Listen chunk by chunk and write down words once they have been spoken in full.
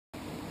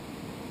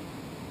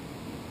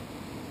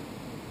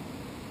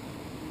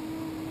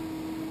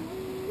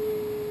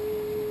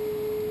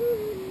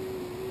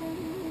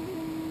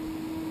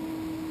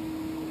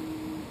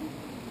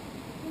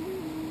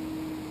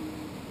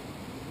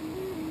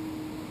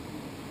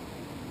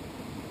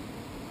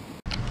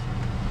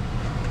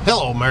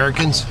Hello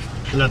Americans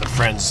and other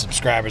friends and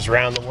subscribers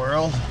around the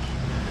world.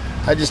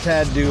 I just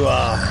had to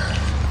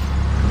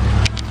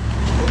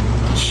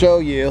show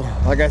you,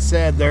 like I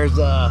said, there's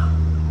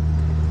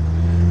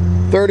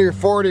 30 or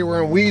 40.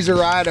 We're in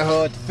Weiser,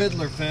 Idaho at the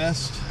Fiddler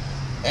Fest,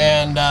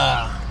 and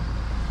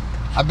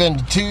I've been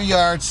to 2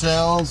 yard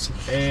sales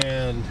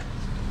and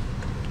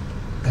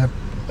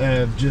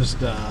have just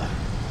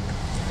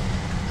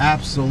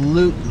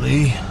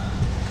absolutely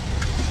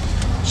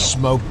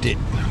smoked it,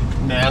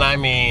 man. I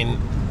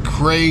mean,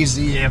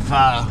 crazy. If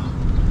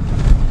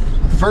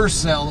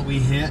first sale that we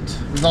hit,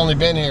 we've only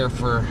been here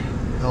for,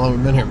 how long have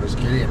we been here, Miss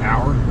Kitty? An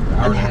hour?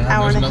 Hour and a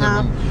half. There's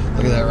another one.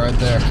 Look at that right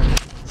there.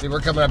 See, we're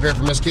coming up here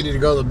for Miss Kitty to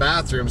go to the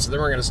bathroom, so then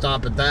we're gonna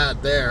stop at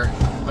that there.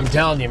 I'm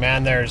telling you,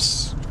 man,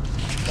 there's,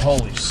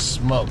 holy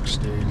smokes,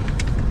 dude.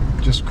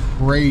 Just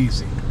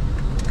crazy.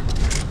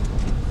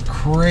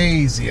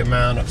 Crazy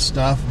amount of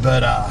stuff,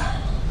 but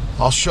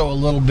I'll show a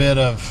little bit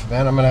of,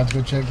 man, I'm gonna have to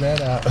go check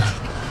that out.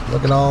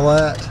 Look at all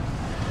that.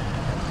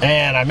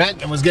 And I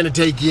was gonna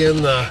take you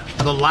in the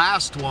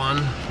last one,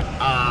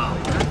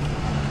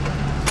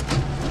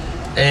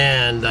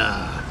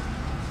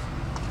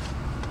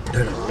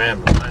 man,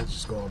 my mind's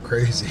just going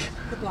crazy.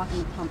 We're blocking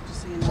the pump,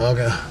 just so you know.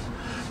 Okay,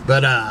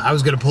 but I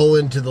was gonna pull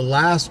into the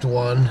last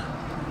one,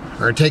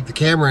 or take the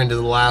camera into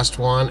the last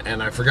one,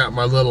 and I forgot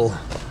my little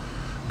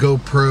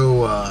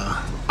GoPro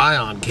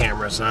Ion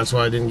camera, so that's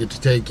why I didn't get to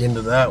take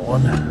into that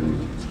one.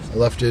 I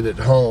left it at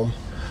home.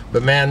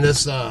 But man,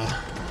 this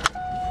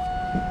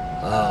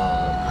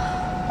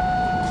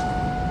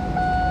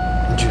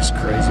just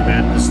crazy,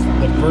 man. This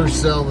the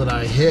first sale that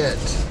I hit.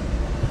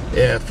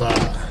 If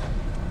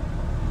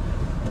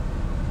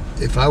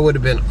I would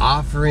have been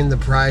offering the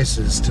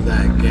prices to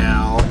that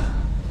gal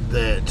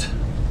that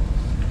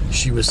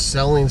she was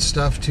selling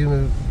stuff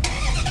to,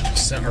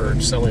 or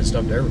selling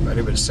stuff to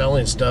everybody, but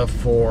selling stuff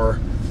for,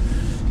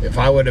 if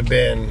I would have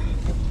been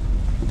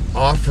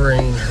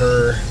offering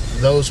her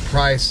those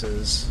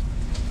prices,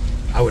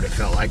 I would have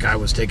felt like I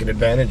was taking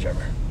advantage of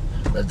her.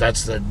 But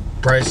that's the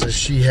prices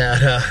she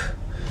had,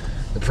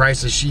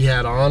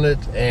 on it,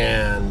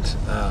 and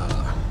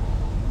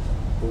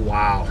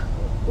wow,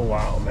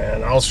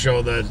 man. I'll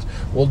show that.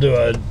 We'll do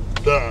a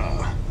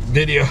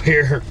video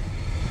here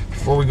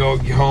before we go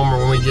home, or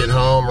when we get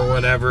home, or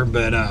whatever.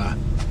 But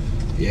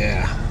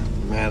yeah,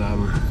 man,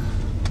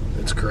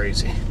 it's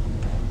crazy.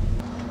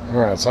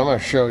 All right, so I'm gonna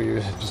show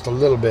you just a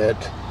little bit,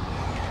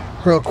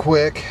 real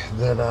quick,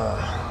 that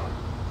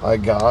I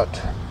got.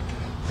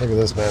 Look at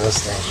this, man. This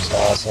thing's just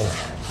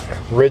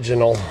awesome.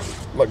 Original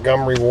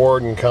Montgomery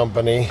Ward and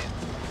Company,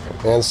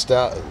 and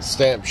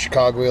stamped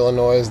Chicago,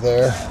 Illinois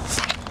there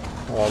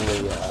on the.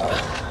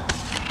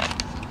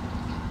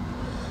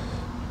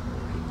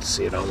 You can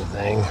see it on the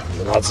thing.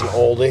 That's an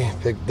oldie.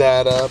 Picked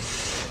that up.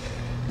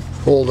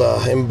 Old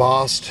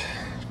embossed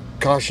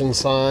caution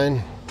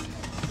sign.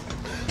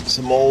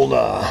 Some old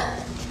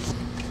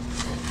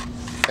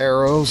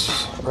arrows,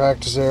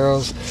 practice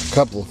arrows. A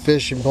couple of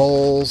fishing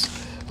poles.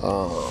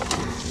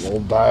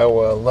 Old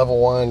Iowa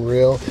level wind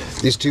reel.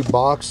 These 2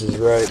 boxes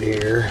right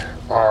here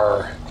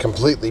are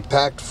completely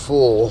packed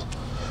full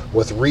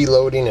with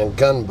reloading and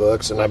gun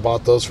books, and I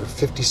bought those for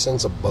 50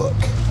 cents a book.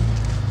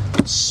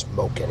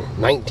 Smoking.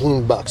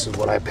 19 bucks is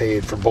what I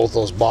paid for both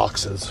those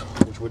boxes,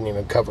 which wouldn't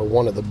even cover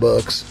one of the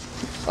books.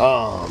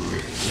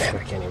 Man,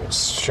 I can't even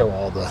show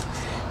all the,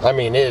 I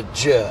mean, it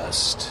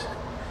just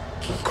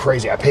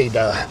crazy. I paid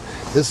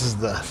this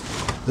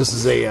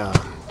is a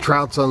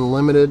Trout's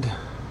Unlimited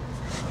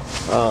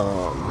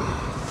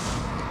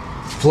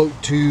float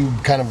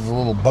tube, kind of a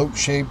little boat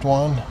shaped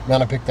one.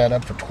 Man, I picked that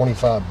up for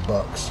 25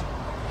 bucks.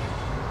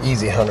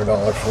 Easy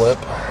 $100 flip.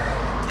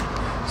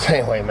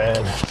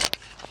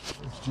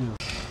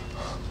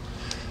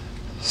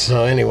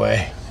 So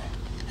anyway, man,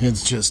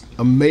 it's just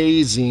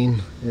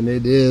amazing, and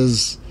it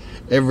is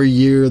every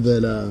year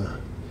that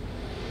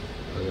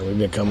we've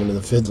been coming to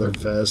the Fiddler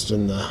Fest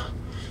and the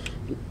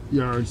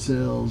yard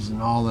sales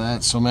and all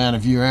that. So man,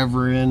 if you're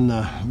ever in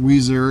the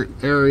Weiser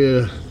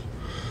area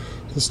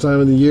this time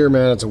of the year,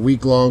 man, it's a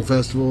week-long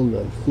festival, and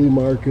the flea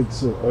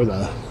markets, or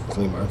the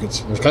flea markets,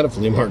 there's kind of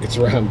flea markets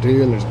around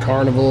too, and there's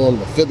carnival and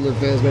the Fiddler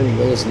Fest, man. You can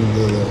go listen to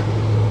the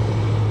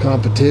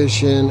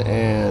competition,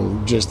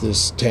 and just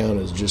this town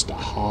is just a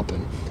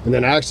hopping. And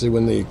then actually,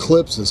 when the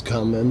eclipse is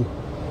coming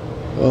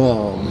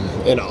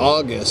in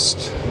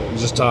August, I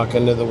was just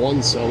talking to the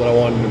one cell that I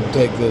wanted to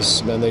take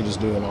this, man, they just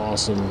do an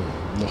awesome,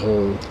 the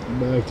whole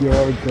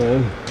backyard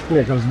thing.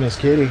 Here comes Miss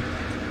Kitty.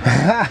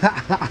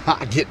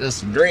 Getting us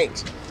some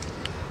drinks.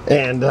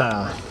 And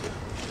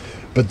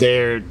but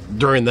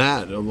during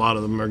that, a lot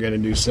of them are going to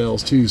do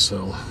sales too,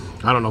 so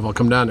I don't know if I'll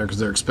come down there, because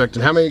they're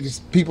expecting, how many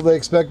people they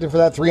expected for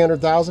that?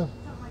 300,000?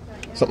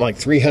 Something like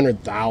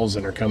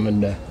 300,000 are coming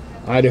to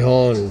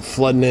Idaho and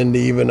flooding into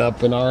even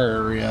up in our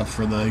area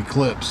for the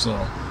eclipse. So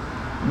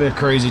a bit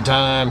crazy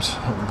times.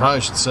 I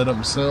probably should set up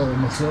and sell it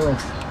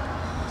myself.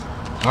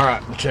 All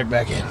right, we'll check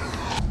back in.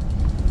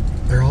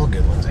 They're all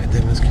good ones, ain't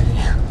they, Miss Kitty?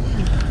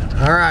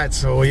 All right,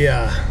 so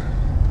yeah,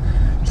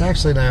 it's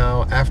actually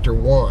now after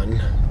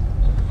 1,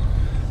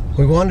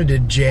 We wanted to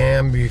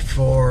jam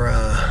before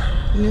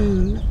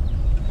Noon.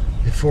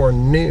 Before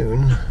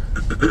noon,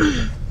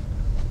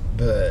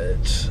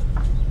 but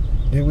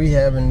we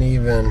haven't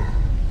even.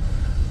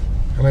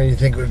 How many do you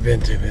think we've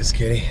been to, Miss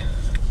Kitty?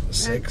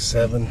 6,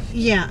 7?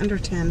 Yeah, under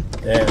 10.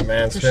 Yeah,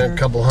 man, For spent sure. a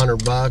couple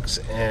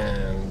 $100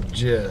 and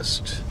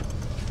just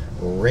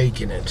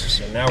raking it.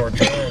 So now we're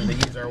trying to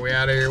ease our way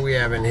out of here. We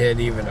haven't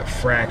hit even a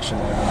fraction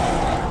of it.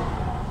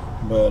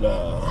 But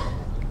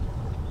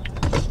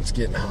it's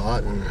getting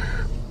hot, and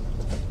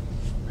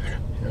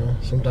you know,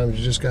 sometimes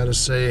you just gotta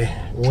say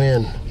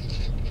win.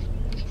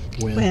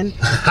 When?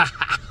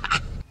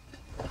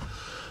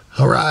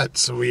 All right,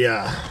 so we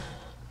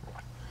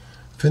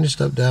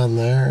finished up down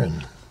there,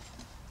 and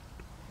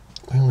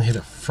we only hit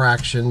a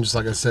fraction, just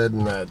like I said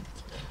in that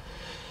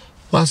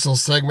last little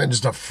segment,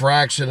 just a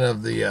fraction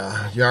of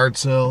the yard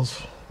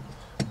sales.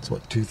 It's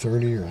what,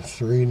 2:30 or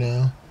 3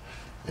 now,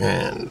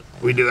 and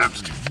we do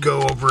have to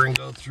go over and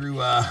go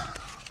through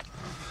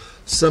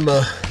some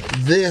of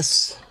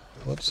this.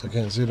 Whoops, I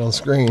can't see it on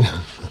screen.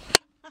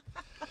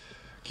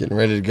 Getting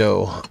ready to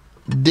go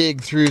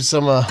dig through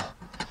some of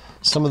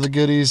the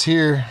goodies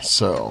here,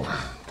 so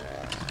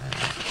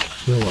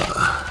we'll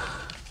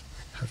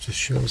have to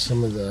show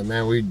some of the,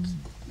 man, we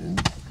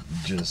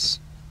just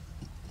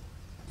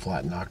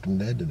flat knocked them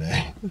dead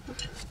today.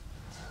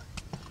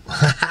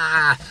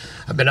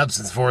 I've been up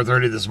since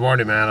 4:30 this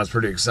morning, man. I was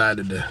pretty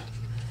excited to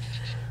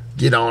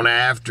get on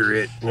after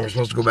it. And we're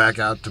supposed to go back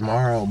out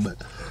tomorrow,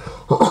 but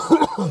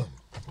I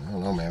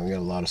don't know, man. We got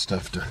a lot of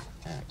stuff to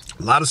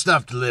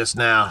list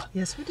now.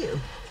 Yes, we do.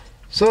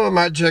 So I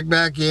might check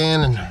back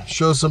in and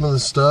show some of the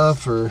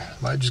stuff, or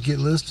might just get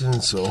listed.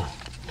 And so,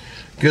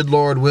 good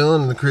Lord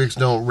willing, and the creeks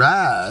don't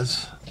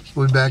rise,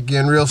 we'll be back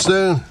again real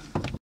soon.